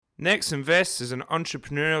Next Invest is an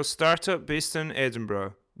entrepreneurial startup based in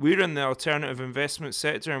Edinburgh. We're in the alternative investment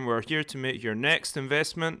sector and we're here to make your next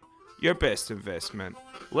investment your best investment.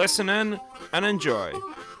 Listen in and enjoy.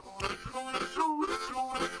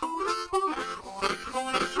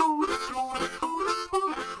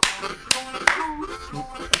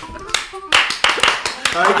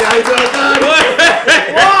 Hi guys, well done!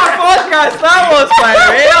 What a podcast that was, by the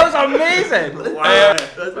way! That was amazing! Wow.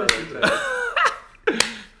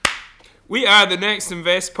 We are the Next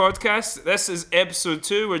Invest podcast. This is episode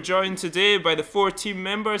 2. We're joined today by the 4 team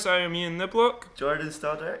members. I am Ian Niblock. Jordan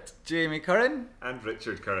Stoddart. Jamie Curran. And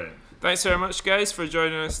Richard Curran. Thanks very much, guys, for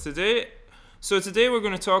joining us today. So today we're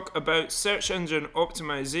going to talk about search engine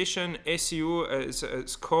optimization, SEO as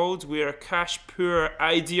it's called. We are a cash-poor,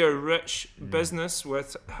 idea-rich business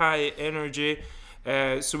with high energy.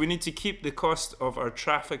 So we need to keep the cost of our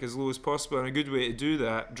traffic as low as possible. And a good way to do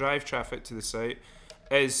that, drive traffic to the site,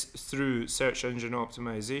 is through search engine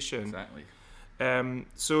optimization. Exactly.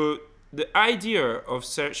 So the idea of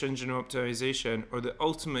search engine optimization, or the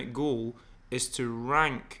ultimate goal, is to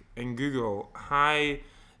rank in Google high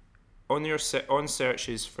on your on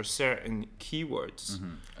searches for certain keywords.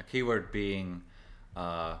 Mm-hmm. A keyword being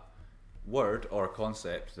a word or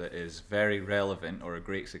concept that is very relevant or a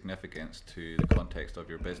great significance to the context of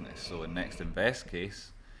your business. So in Next Invest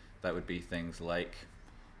case, that would be things like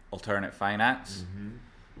alternate finance,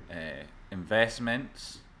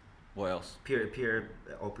 investments, what else? Peer-to-peer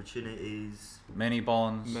opportunities. Mini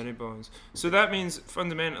bonds. Mini bonds. So that means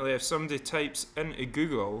fundamentally if somebody types into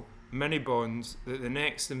Google mini bonds, that the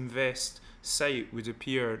Next Invest site would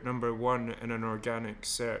appear number 1 in an organic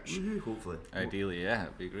search. Woohoo, hopefully. Ideally, yeah,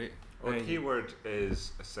 that'd be great. Well, a keyword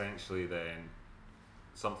is essentially then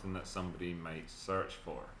something that somebody might search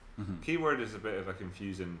for. Mm-hmm. Keyword is a bit of a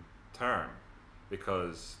confusing term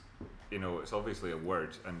because, you know, it's obviously a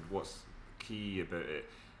word, and what's key about it?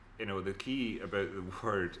 You know, the key about the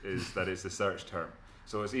word is that it's a search term.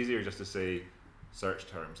 So it's easier just to say search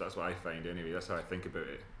terms. That's what I find anyway. That's how I think about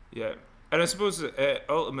it. Yeah, and I suppose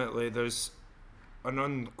ultimately there's an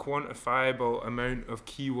unquantifiable amount of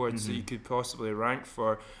keywords that you could possibly rank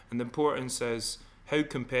for, and the importance is how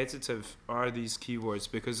competitive are these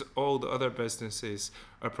keywords, because all the other businesses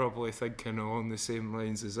are probably thinking along the same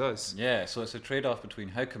lines as us. Yeah, so it's a trade-off between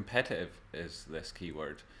how competitive is this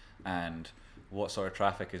keyword and what sort of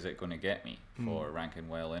traffic is it going to get me for ranking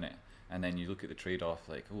well in it. And then you look at the trade-off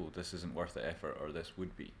like, oh, this isn't worth the effort, or this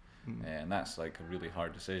would be. And that's like a really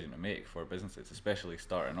hard decision to make for businesses, especially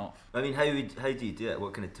starting off. I mean, how do you do it?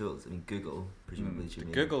 What kind of tools? I mean, Google, presumably. is your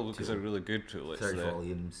main Google is tool. a really good tool. It's Search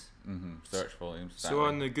volumes. Search volumes. So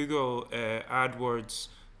on the Google AdWords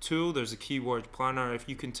tool, there's a keyword planner. If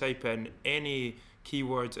you can type in any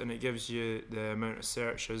keyword and it gives you the amount of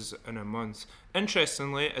searches in a month.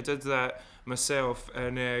 Interestingly, I did that myself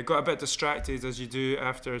and got a bit distracted, as you do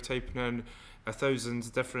after typing in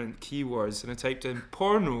 1,000 different keywords, and I typed in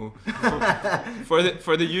porno for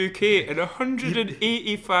the UK, and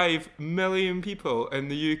 185 million people in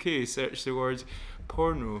the UK searched the word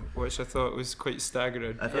porno, which I thought was quite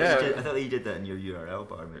staggering. I thought you did that in your URL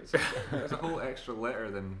bar, mate. There's a whole extra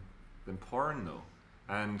letter than porn though,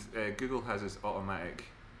 and Google has this automatic,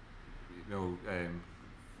 you know,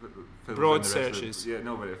 fills broad in the rest searches.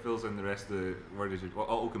 but it fills in the rest of the word.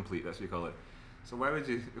 Autocomplete, that's what you call it. So why should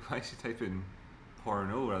you type in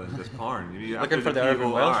porno rather than just porn? Looking for the Irvin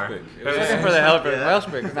Welsh book. Looking for the Irvin Welsh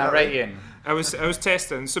book. Isn't that right, Ian? I was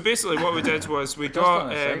testing. So basically, what we did was we Just got.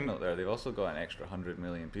 on a side note there, they've also got an extra 100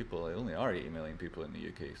 million people. They only are 80 million people in the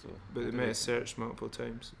UK, so. But they may have searched multiple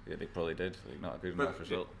times. Yeah, they probably did. Like, not a good enough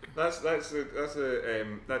result.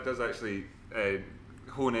 That does actually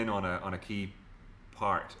hone in on a key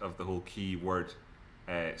part of the whole keyword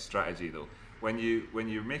strategy though. When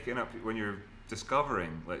you're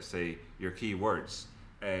discovering, let's say, your keywords,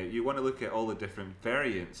 you want to look at all the different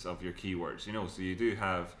variants of your keywords. You know, so you do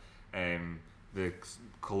have the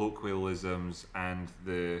colloquialisms and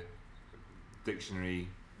the dictionary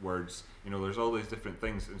words. You know, there's all these different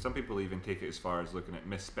things, and some people even take it as far as looking at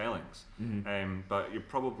misspellings. But you're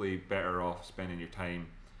probably better off spending your time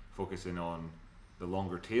focusing on the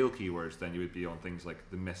longer tail keywords than you would be on things like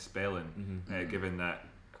the misspelling, given that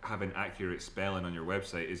having accurate spelling on your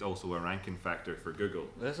website is also a ranking factor for Google.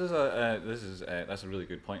 That's a really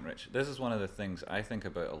good point, Rich. This is one of the things I think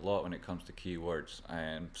about a lot when it comes to keywords.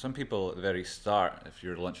 And some people at the very start, if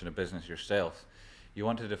you're launching a business yourself, you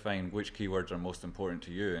want to define which keywords are most important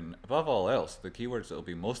to you, and above all else, the keywords that will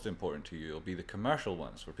be most important to you will be the commercial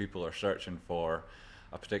ones, where people are searching for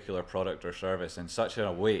a particular product or service in such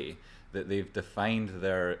a way that they've defined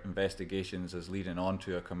their investigations as leading on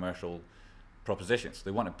to a commercial propositions.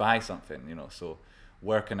 They want to buy something, you know. So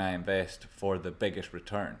where can I invest for the biggest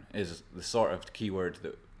return is the sort of keyword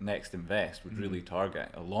that Next Invest would really target,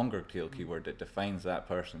 a longer tail keyword that defines that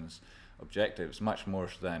person's objectives much more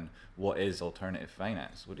than what is alternative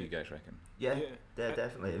finance. What do you guys reckon? Yeah,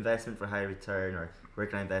 definitely. Investment for high return, or where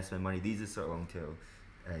can I invest my money? These are sort of long tail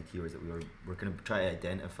keywords that we're going to try to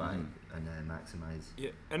identify and maximize.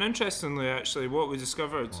 Yeah, and interestingly, actually, what we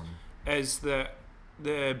discovered is that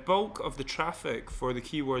the bulk of the traffic for the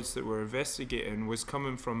keywords that we're investigating was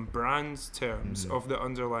coming from brand terms of the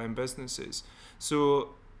underlying businesses.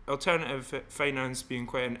 So alternative finance being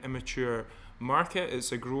quite an immature market,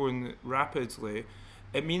 it's growing rapidly.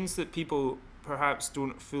 It means that people perhaps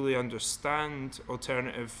don't fully understand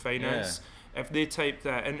alternative finance. If they type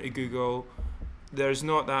that into Google, there's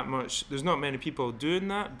not many people doing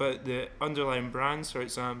that, but the underlying brands, for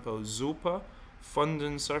example, Zopa,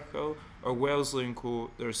 Funding Circle, or Wellesley &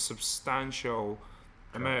 Co., there's substantial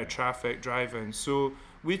amount of traffic driving. So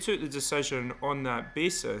we took the decision on that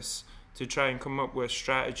basis to try and come up with a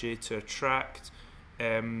strategy to attract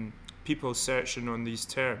people searching on these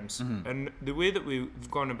terms. And the way that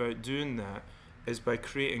we've gone about doing that is by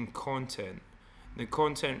creating content. The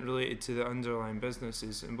content related to the underlying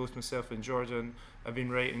businesses, and both myself and Jordan have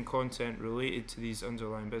been writing content related to these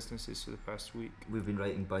underlying businesses for the past week. We've been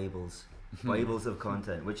writing Bibles of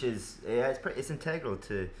content, which is it's integral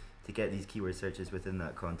to get these keyword searches within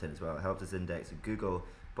that content as well. It helps us index at Google,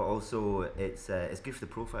 but also it's good for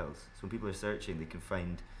the profiles. So when people are searching, they can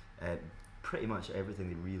find pretty much everything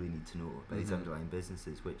they really need to know about these underlying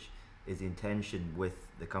businesses, which is the intention with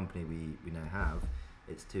the company we now have.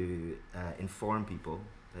 It's to inform people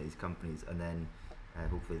about these companies, and then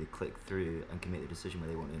hopefully they click through and can make the decision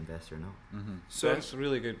whether they want to invest or not. So that's a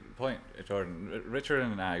really good point, Jordan. Richard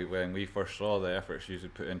and I, when we first saw the efforts you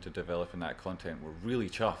had put into developing that content, were really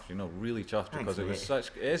chuffed. Really chuffed. Thanks, because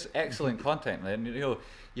it is excellent content, and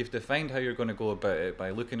you've defined how you're going to go about it by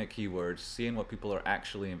looking at keywords, seeing what people are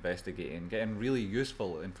actually investigating, getting really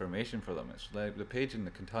useful information for them. It's like the page and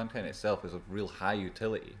the content itself is of real high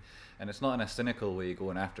utility, and it's not in a cynical way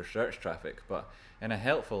going after search traffic, but in a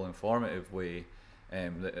helpful, informative way.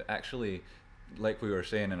 That actually, like we were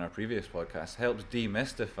saying in our previous podcast, helps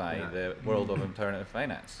demystify the world of alternative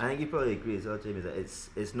finance. I think you probably agree as well, Jamie, that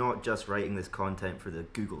it's not just writing this content for the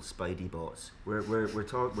Google Spidey bots. We're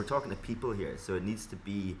talking to people here, so it needs to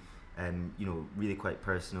be really quite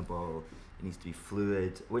personable. It needs to be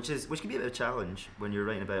fluid, which can be a bit of a challenge when you're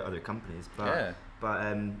writing about other companies. But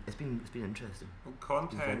it's been interesting. Well,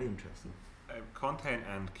 content, very interesting. Content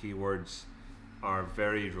and keywords are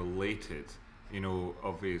very related.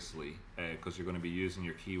 Obviously, because you're going to be using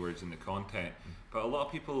your keywords in the content. But a lot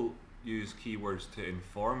of people use keywords to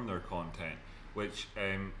inform their content, which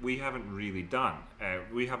we haven't really done.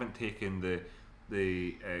 We haven't taken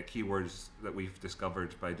the keywords that we've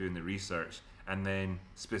discovered by doing the research and then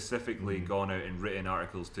specifically gone out and written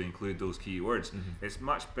articles to include those keywords. It's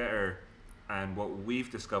much better, and what we've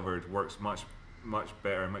discovered works much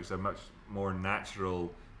better and makes a much more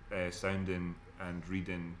natural sounding and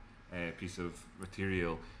reading piece of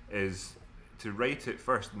material, is to write it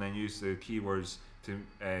first and then use the keywords to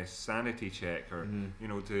sanity check, or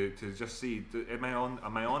to just see, am I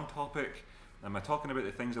on topic? Am I talking about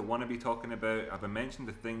the things I want to be talking about? Have I mentioned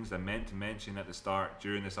the things I meant to mention at the start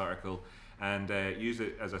during this article, and use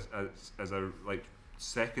it as a like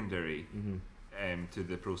secondary to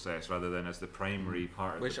the process rather than as the primary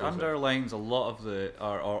part of which the process. Underlines a lot of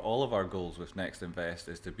all of our goals with Next Invest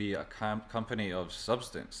is to be a company of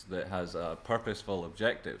substance that has a purposeful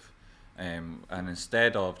objective, and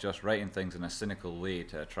instead of just writing things in a cynical way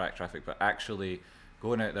to attract traffic, but actually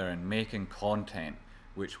going out there and making content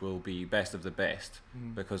which will be best of the best,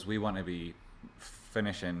 because we want to be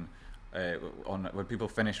finishing when people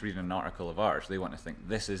finish reading an article of ours, they want to think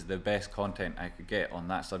this is the best content I could get on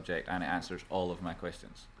that subject, and it answers all of my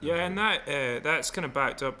questions. Yeah, and that's kind of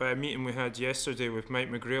backed up by a meeting we had yesterday with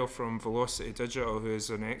Mike McGrail from Velocity Digital, who is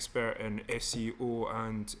an expert in SEO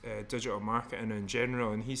and digital marketing in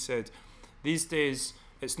general, and he said these days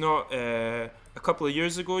it's not a couple of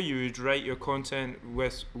years ago you would write your content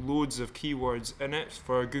with loads of keywords in it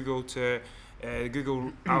for Google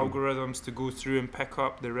algorithms to go through and pick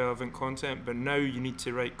up the relevant content, but now you need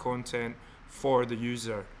to write content for the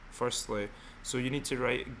user firstly. So you need to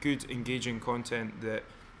write good, engaging content that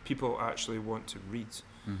people actually want to read.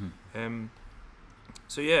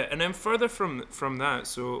 So yeah, and then further from that,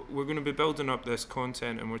 so we're going to be building up this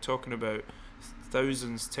content, and we're talking about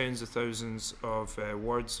thousands, tens of thousands of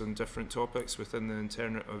words on different topics within the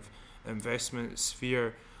alternative investment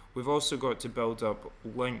sphere. We've also got to build up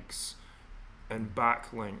links and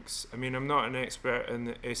backlinks. I mean, I'm not an expert in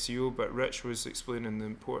the SEO, but Rich was explaining the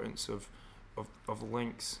importance of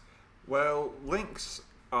links. Well, links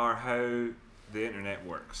are how the internet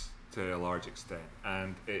works to a large extent,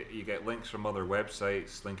 and you get links from other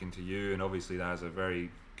websites linking to you, and obviously that has a very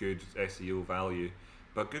good SEO value.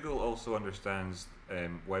 But Google also understands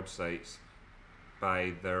websites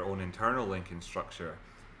by their own internal linking structure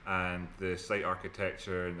and the site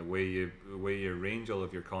architecture and the way you arrange all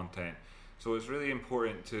of your content. So it's really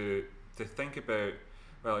important to think about.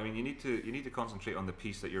 Well, I mean, you need to concentrate on the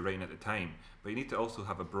piece that you're writing at the time, but you need to also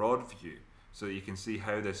have a broad view so that you can see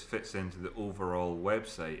how this fits into the overall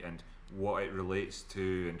website and what it relates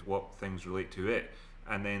to and what things relate to it,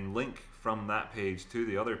 and then link from that page to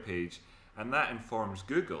the other page, and that informs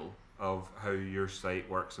Google of how your site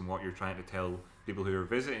works and what you're trying to tell people who are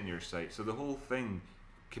visiting your site. So the whole thing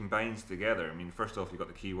combines together. I mean, first off, you've got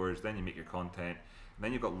the keywords, then you make your content, and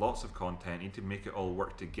then you've got lots of content. You need to make it all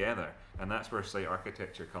work together, and that's where site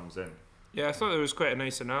architecture comes in. Yeah, I thought there was quite a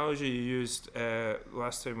nice analogy you used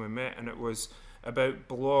last time we met, and it was about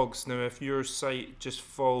blogs. Now, if your site just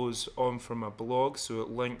follows on from a blog, so it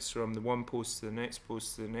links from the one post to the next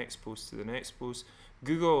post to the next post to the next post,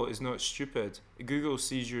 Google is not stupid. Google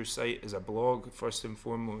sees your site as a blog first and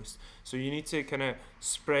foremost. So you need to kind of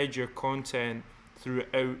spread your content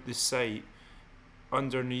throughout the site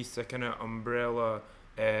underneath the kind of umbrella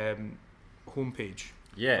homepage.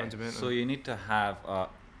 Yeah, so you need to have a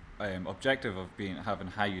objective of having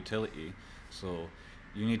high utility. So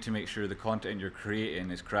you need to make sure the content you're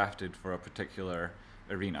creating is crafted for a particular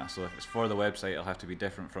arena. So if it's for the website, it'll have to be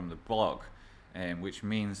different from the blog, which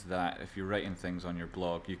means that if you're writing things on your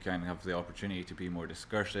blog, you can have the opportunity to be more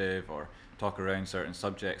discursive or talk around certain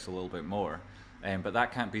subjects a little bit more. But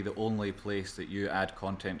that can't be the only place that you add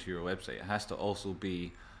content to your website. It has to also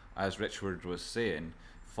be, as Richard was saying,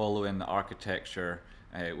 following the architecture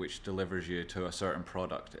which delivers you to a certain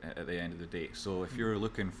product at the end of the day. So if you're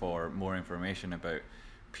looking for more information about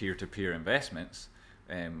peer-to-peer investments,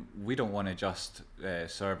 we don't want to just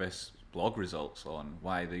service blog results on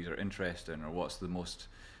why these are interesting or what's the most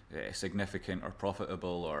significant or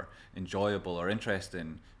profitable or enjoyable or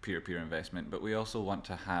interesting peer-to-peer investment, but we also want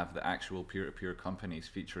to have the actual peer-to-peer companies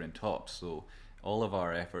feature in top. So all of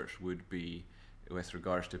our efforts would be with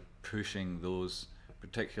regards to pushing those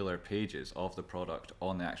particular pages of the product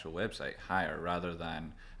on the actual website higher, rather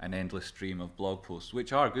than an endless stream of blog posts,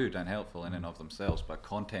 which are good and helpful in and of themselves, but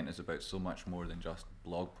content is about so much more than just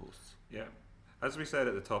blog posts. Yeah, as we said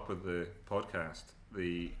at the top of the podcast,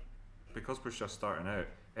 because we're just starting out,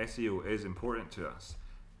 SEO is important to us,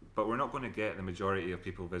 but we're not going to get the majority of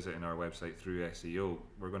people visiting our website through SEO.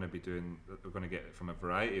 We're going to get it from a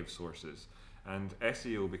variety of sources. And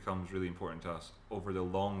SEO becomes really important to us over the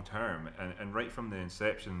long term, and right from the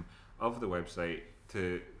inception of the website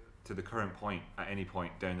to the current point, at any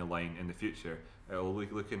point down the line in the future, it'll be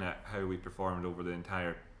looking at how we performed over the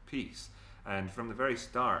entire piece. And from the very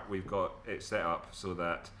start, we've got it set up so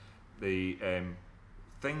that the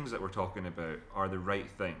things that we're talking about are the right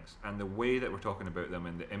things, and the way that we're talking about them,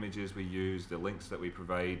 and the images we use, the links that we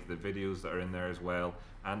provide, the videos that are in there as well,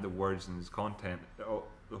 and the words and content,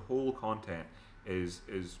 the whole content is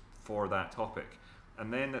for that topic.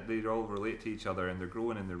 And then that they all relate to each other and they're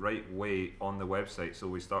growing in the right way on the website. So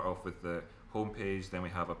we start off with the homepage, then we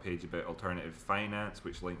have a page about alternative finance,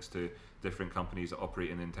 which links to different companies that operate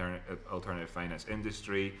in the alternative finance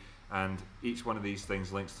industry, and each one of these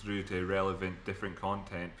things links through to relevant different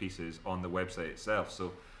content pieces on the website itself.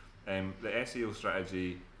 So the SEO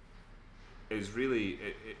strategy is really,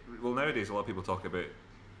 well, nowadays a lot of people talk about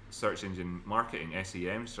search engine marketing,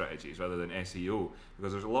 SEM strategies, rather than SEO,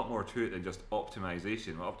 because there's a lot more to it than just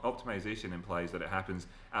optimization. Well, optimization implies that it happens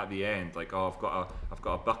at the end, like, oh, I've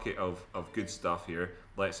got a bucket of good stuff here,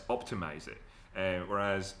 let's optimize it.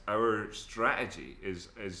 Whereas our strategy is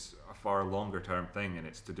a far longer term thing, and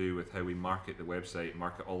it's to do with how we market the website,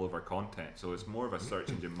 market all of our content. So it's more of a search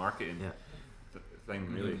engine marketing thing,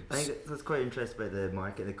 really. I think that's quite interesting about the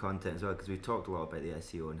market, the content as well, because we've talked a lot about the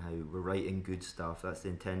SEO and how we're writing good stuff. That's the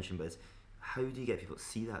intention, but it's how do you get people to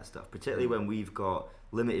see that stuff, particularly when we've got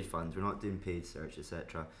limited funds, we're not doing paid search,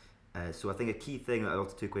 etc. So I think a key thing that I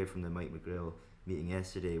also took away from the Mike McGrail meeting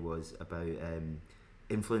yesterday was about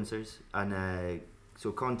influencers, and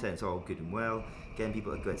so content's all good and well, getting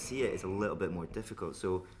people to go and see it is a little bit more difficult.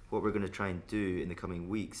 So what we're going to try and do in the coming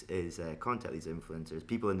weeks is contact these influencers,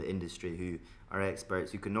 people in the industry who are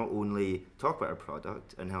experts, who can not only talk about our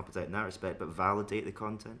product and help us out in that respect, but validate the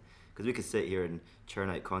content, because we could sit here and churn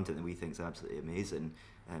out content that we think is absolutely amazing,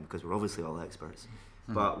 because we're obviously all experts,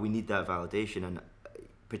 but we need that validation. And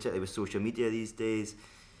particularly with social media these days,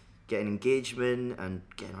 getting engagement and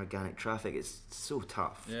getting organic traffic, it's so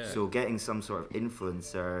tough. Yeah. So getting some sort of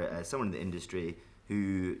influencer, someone in the industry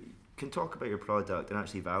who can talk about your product and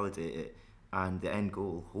actually validate it, and the end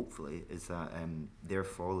goal, hopefully, is that their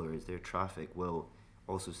followers, their traffic will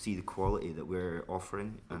also see the quality that we're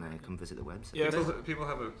offering and come visit the website. Yeah, People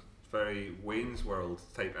have a very Wayne's World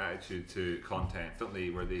type attitude to content, don't they?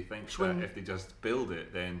 Where they think that if they just build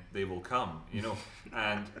it, then they will come, you know.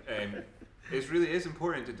 And it really is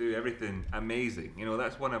important to do everything amazing. You know,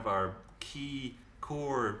 that's one of our key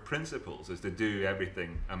core principles, is to do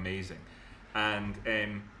everything amazing. And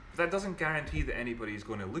that doesn't guarantee that anybody's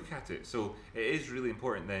going to look at it. So it is really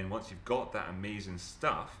important then, once you've got that amazing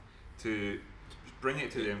stuff, to bring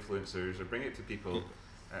it to the influencers or bring it to people.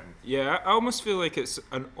 Yeah, I almost feel like it's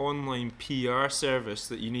an online PR service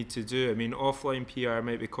that you need to do. I mean, offline PR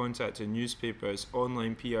might be contacting newspapers.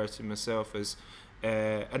 Online PR to myself is,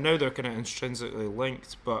 and now they're kind of intrinsically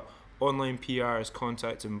linked, but online PR is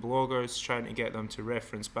contacting bloggers, trying to get them to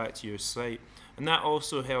reference back to your site. And that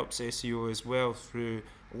also helps SEO as well through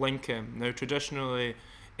linking. Now, traditionally,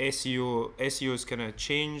 SEO's kind of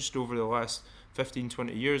changed over the last 15,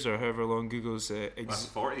 20 years or however long Google's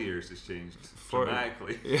Last 40 years has changed 40.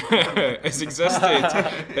 dramatically. Yeah, it's existed.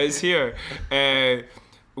 It's here.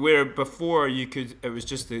 Where before it was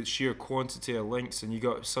just the sheer quantity of links, and you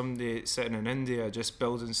got somebody sitting in India just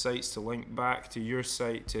building sites to link back to your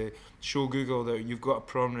site to show Google that you've got a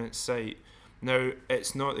prominent site. Now,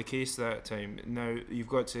 it's not the case that time. Now, you've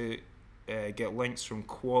got to get links from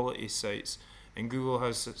quality sites. And Google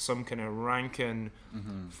has some kind of ranking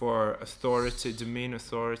for domain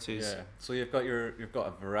authorities. Yeah. So you've got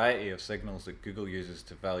a variety of signals that Google uses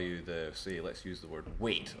to value the, say, let's use the word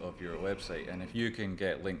weight of your website. And if you can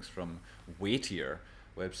get links from weightier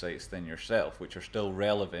websites than yourself, which are still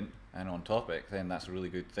relevant and on topic, then that's a really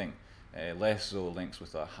good thing. Less so links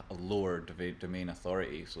with a lower domain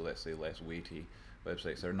authority, so let's say less weighty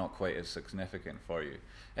websites, they're not quite as significant for you.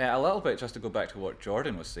 A little bit, just to go back to what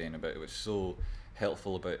Jordan was saying about it was so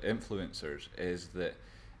helpful about influencers, is that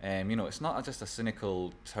it's not just a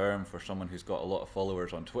cynical term for someone who's got a lot of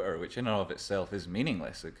followers on Twitter, which in and of itself is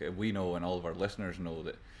meaningless. Like, we know, and all of our listeners know,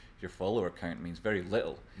 that your follower count means very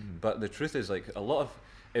little. But the truth is, like, a lot of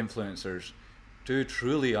influencers do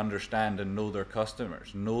truly understand and know their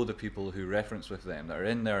customers, know the people who reference with them, that are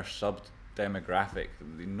in their sub-demographic,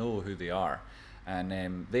 they know who they are.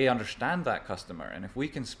 And they understand that customer, and if we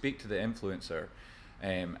can speak to the influencer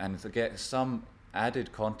and to get some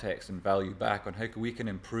added context and value back on how we can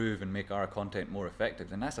improve and make our content more effective,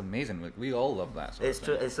 then that's amazing. Like, we all love that sort of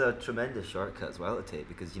thing. It's a tremendous shortcut as well to take,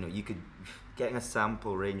 because you could, getting a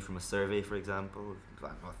sample range from a survey, for example,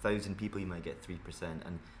 like 1,000 people, you might get 3%,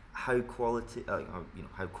 and how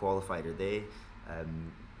qualified are they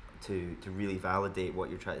to really validate what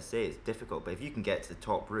you're trying to say? It's difficult, but if you can get to the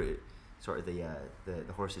top route, sort of the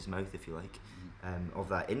horse's mouth, if you like, of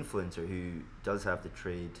that influencer who does have the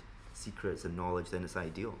trade secrets and knowledge, then it's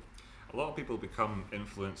ideal. A lot of people become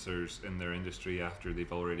influencers in their industry after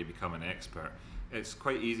they've already become an expert. It's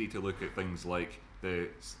quite easy to look at things like the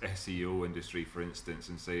SEO industry, for instance,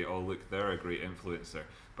 and say, oh, look, they're a great influencer.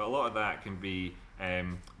 But a lot of that can be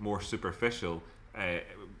more superficial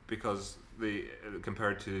because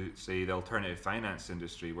compared to, say, the alternative finance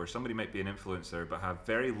industry, where somebody might be an influencer but have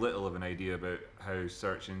very little of an idea about how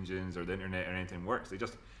search engines or the internet or anything works. They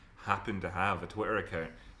just happen to have a Twitter account,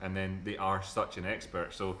 and then they are such an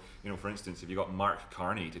expert. So, for instance, if you got Mark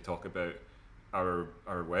Carney to talk about our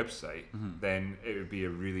website, then it would be a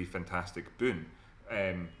really fantastic boon.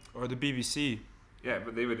 Or the BBC. Yeah,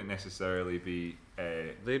 but they wouldn't necessarily be...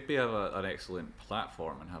 They'd be an excellent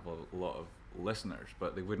platform and have a lot of listeners,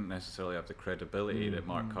 but they wouldn't necessarily have the credibility that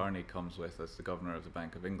Mark Carney comes with as the Governor of the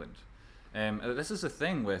Bank of England. This is the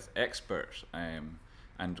thing with experts, and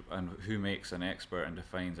who makes an expert and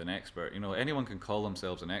defines an expert. Anyone can call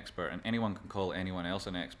themselves an expert, and anyone can call anyone else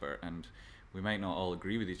an expert, and we might not all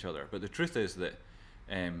agree with each other. But the truth is that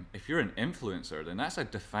if you're an influencer, then that's a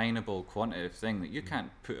definable quantitative thing, that you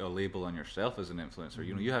can't put a label on yourself as an influencer.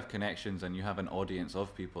 You have connections and you have an audience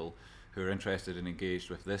of people who are interested and engaged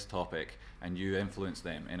with this topic, and you influence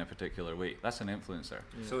them in a particular way. That's an influencer.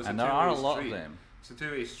 So it's and a there are a two-way lot street. of them. It's a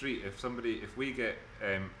two-way street. If we get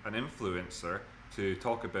an influencer to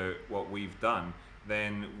talk about what we've done,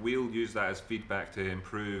 then we'll use that as feedback to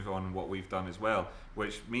improve on what we've done as well,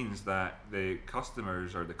 which means that the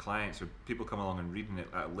customers or the clients or people come along and reading it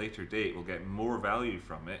at a later date will get more value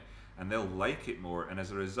from it, and they'll like it more, and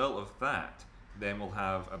as a result of that, then will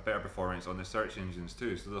have a better performance on the search engines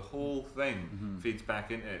too. So the whole thing feeds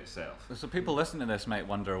back into itself. So people listening to this might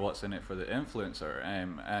wonder what's in it for the influencer,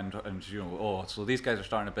 and so these guys are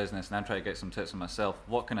starting a business and I'm trying to get some tips on myself.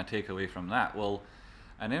 What can I take away from that? Well,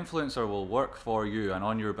 an influencer will work for you and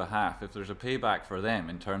on your behalf if there's a payback for them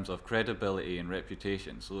in terms of credibility and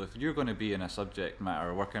reputation. So if you're going to be in a subject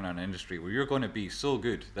matter, working in an industry where you're going to be so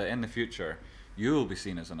good that in the future you will be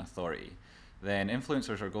seen as an authority, then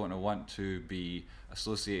influencers are going to want to be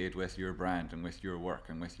associated with your brand and with your work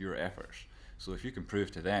and with your efforts. So if you can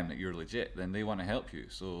prove to them that you're legit, then they want to help you.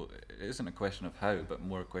 So it isn't a question of how, but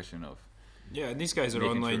more a question of Yeah, and these guys are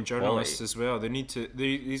making online sure journalists quality. as well.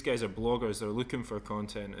 These guys are bloggers. They're looking for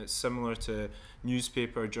content. It's similar to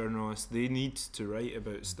newspaper journalists. They need to write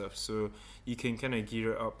about stuff. So you can kind of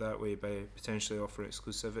gear it up that way by potentially offering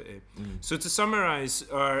exclusivity. So to summarize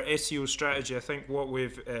our SEO strategy, I think what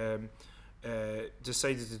we've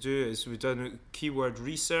decided to do is we've done keyword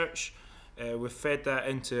research. We've fed that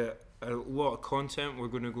into a lot of content. We're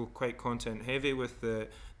going to go quite content heavy with the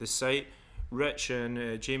site. Rich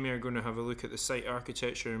and Jamie are going to have a look at the site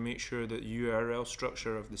architecture and make sure that the URL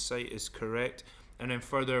structure of the site is correct. And then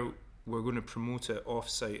further, we're going to promote it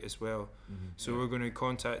off-site as well. So we're going to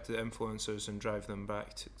contact the influencers and drive them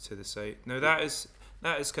back to the site. Now that is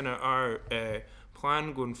kind of our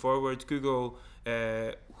plan going forward. Google,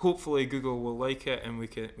 hopefully Google will like it and we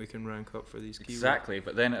can rank up for these keywords. Exactly,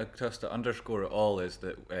 but then just to underscore it all is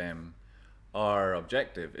that our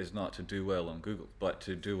objective is not to do well on Google, but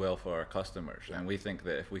to do well for our customers. And we think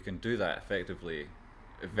that if we can do that effectively,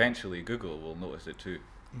 eventually Google will notice it too.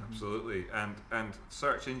 Absolutely, and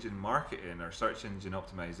search engine marketing or search engine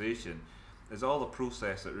optimization is all the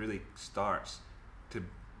process that really starts the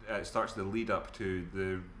lead up to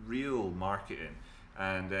the real marketing.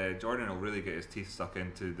 And Jordan will really get his teeth stuck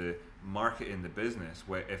into the marketing the business,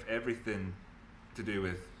 where if everything to do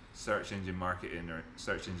with search engine marketing or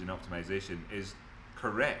search engine optimization is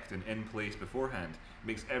correct and in place beforehand, it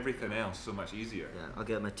makes everything else so much easier. Yeah, I'll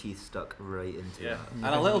get my teeth stuck right into that. And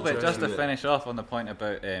a little bit just to Yeah. finish off on the point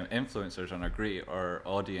about influencers and our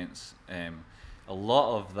audience. A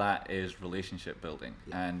lot of that is relationship building,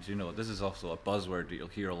 and this is also a buzzword that you'll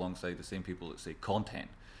hear alongside the same people that say content.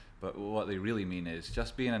 But what they really mean is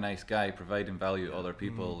just being a nice guy, providing value to other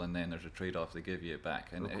people, and then there's a trade-off, they give you it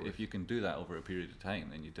back. And if you can do that over a period of time,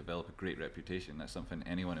 then you develop a great reputation. That's something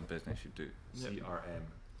anyone in business should do.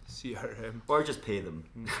 CRM. Or just pay them.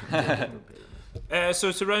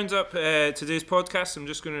 So to round up today's podcast, I'm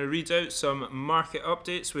just going to read out some market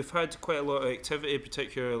updates. We've had quite a lot of activity,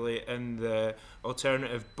 particularly in the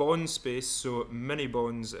alternative bond space, so mini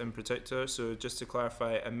bonds in particular. So just to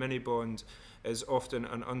clarify, a mini bond is often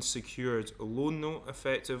an unsecured loan note,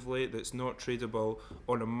 effectively, that's not tradable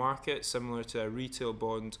on a market, similar to a retail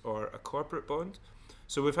bond or a corporate bond.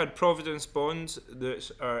 So we've had Providence bonds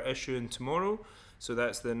that are issuing tomorrow. So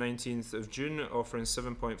that's the 19th of June, offering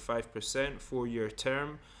 7.5%, 4-year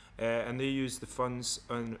term, and they use the funds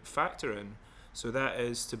on factoring. So that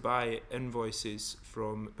is to buy invoices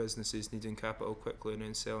from businesses needing capital quickly and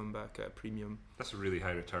then selling back at a premium. That's a really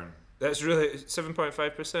high return. That's really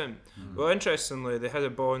 7.5%. Well, interestingly, they had a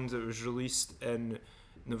bond that was released in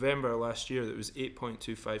November last year that was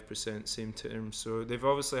 8.25%, same term. So they've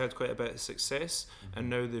obviously had quite a bit of success, and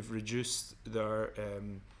now they've reduced their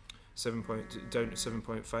down to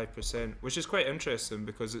 7.5%, which is quite interesting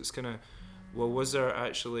because it's kind of, well, was there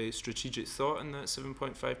actually strategic thought in that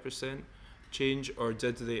 7.5% change, or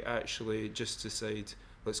did they actually just decide,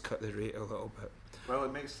 let's cut the rate a little bit? Well,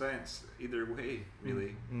 it makes sense either way,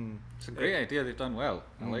 really. It's a great idea. They've done well.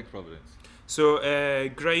 I like Providence. So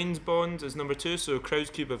Grind bond is number 2. So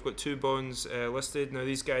Crowdcube have got 2 bonds listed. Now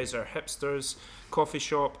these guys are hipsters. Coffee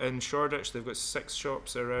shop in Shoreditch. They've got 6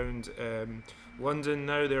 shops around London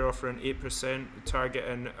now. They're offering 8%,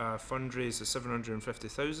 targeting a fundraise of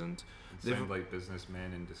 750,000. Sound like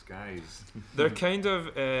businessmen in disguise. They're kind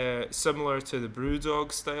of similar to the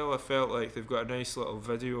Brewdog style. I felt like they've got a nice little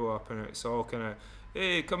video up, and it's all kind of,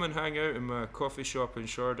 hey, come and hang out in my coffee shop in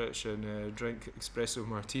Shoreditch and drink espresso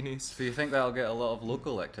martinis. So you think that'll get a lot of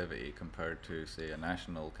local activity compared to, say, a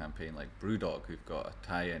national campaign like Brewdog, who've got a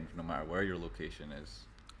tie-in no matter where your location is?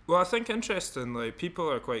 Well, I think interestingly, people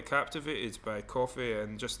are quite captivated by coffee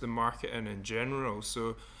and just the marketing in general.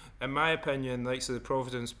 So, in my opinion, like so the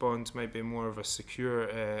Providence bond might be more of a secure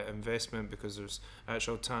investment because there's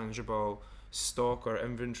actual tangible stock or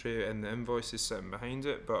inventory and the invoices sitting behind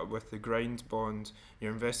it. But with the Grind bond,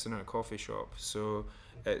 you're investing in a coffee shop, so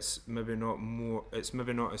it's maybe not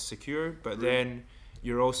as secure. But then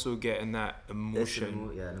you're also getting that It's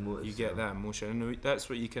emotion. an emotive You get sell. that emotion, and that's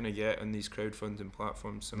what you kind of get on these crowdfunding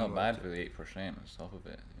platforms. Not similar bad to- for the 8% on top of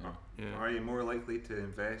it. You know. Yeah. Are you more likely to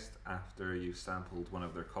invest after you've sampled one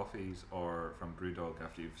of their coffees, or from Brewdog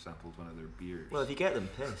after you've sampled one of their beers? Well, if you get them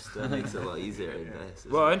pissed, that makes it a lot easier to Yeah. invest.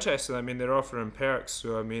 isn't Well, it? interesting. I mean, they're offering perks.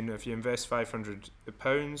 So, I mean, if you invest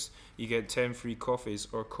 £500, you get 10 free coffees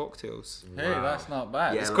or cocktails. Hey, that's not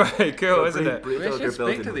bad. Yeah, It's well, quite cool, well, isn't it? We Brewdog are should speak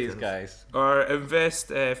building to these hotels. guys. Or invest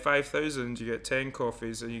 5,000, you get 10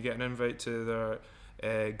 coffees, and you get an invite to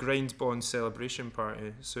their Grind Bond celebration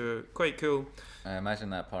party. So, quite cool. I imagine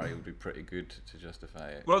that party would be pretty good to justify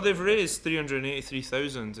it. Well, they've raised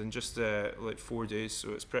 383,000 in just like 4 days,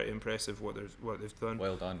 so it's pretty impressive what they've done.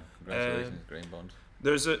 Well done. Congratulations, Grain Bond.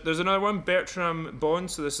 There's another one, Bertram Bond.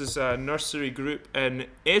 So this is a nursery group in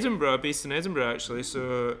Edinburgh, based in Edinburgh actually.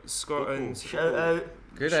 So Scotland. Shout out.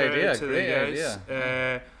 Good Shout idea. out to the Great guys.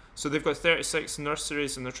 idea. So they've got 36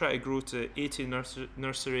 nurseries, and they're trying to grow to 80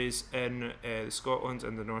 nurseries in Scotland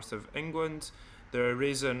and the north of England. They're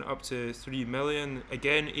raising up to 3 million.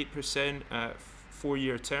 Again, 8% at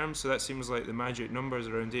 4-year term. So that seems like the magic numbers,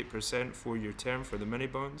 around 8% 4-year term for the mini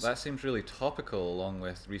bonds. That seems really topical, along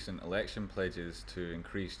with recent election pledges to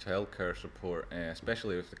increase childcare support,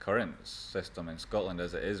 especially with the current system in Scotland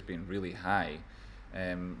as it is being really high.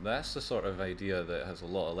 That's the sort of idea that has a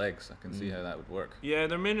lot of legs. I can see how that would work. Yeah,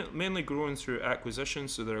 they're mainly growing through acquisition,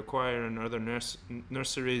 so they're acquiring other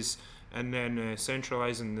nurseries and then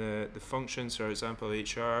centralising the functions, for example,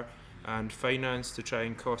 HR and finance to try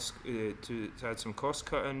and to add some cost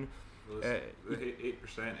cutting. Well, the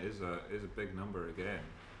 8% is a big number again,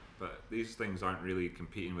 but these things aren't really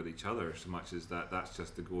competing with each other so much as that's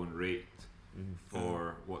just the going rate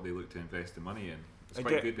for what they look to invest the money in. It's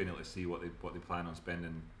quite good being able to see what they plan on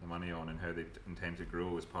spending the money on and how they intend to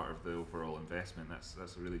grow as part of the overall investment.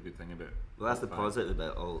 That's a really good thing about. Well, that's the Alt-Fi. positive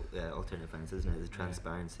about alternative finance, isn't it? The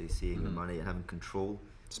transparency, seeing the money and having control.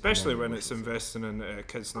 Especially And then when it's investing in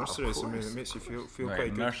kids' of nurseries. I mean, course, it makes you feel Right, quite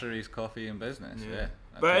good. nurseries, coffee, and business. Yeah. Yeah,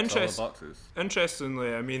 that But ticks all the boxes.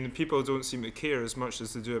 Interestingly, I mean, people don't seem to care as much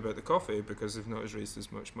as they do about the coffee because they've not raised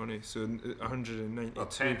as much money. So 192. Well,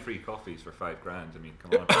 10 free coffees for $5,000. I mean,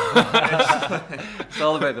 come on. It's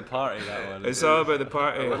all about the party, that one. It's all about the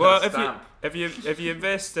party. With Well, a stamp. if you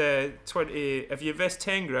invest if you invest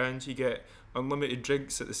 10 grand, you get unlimited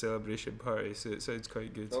drinks at the celebration party. So it sounds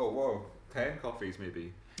quite good. Oh, whoa. 10 coffees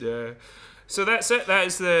maybe. Yeah. So that's it. That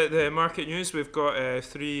is the market news. We've got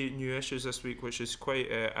 3 new issues this week, which is quite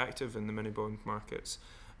active in the mini bond markets.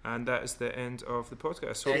 And that is the end of the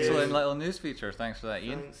podcast. Hope you- Excellent little news feature. Thanks for that,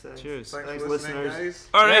 Ian. Thanks. Cheers. Thanks for listening, guys.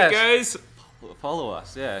 All right, Yes. guys. Follow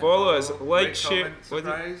us, yeah. Follow us. Like, Like, share. comment,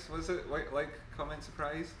 surprise. Was it like, comment,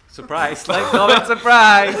 surprise? Surprise! Like, comment,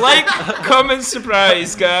 surprise! Like, comment,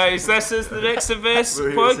 surprise, guys. This is the Next Invest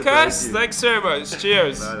We're here to surprise podcast. you. Thanks very much.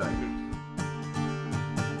 Cheers. Bye-bye.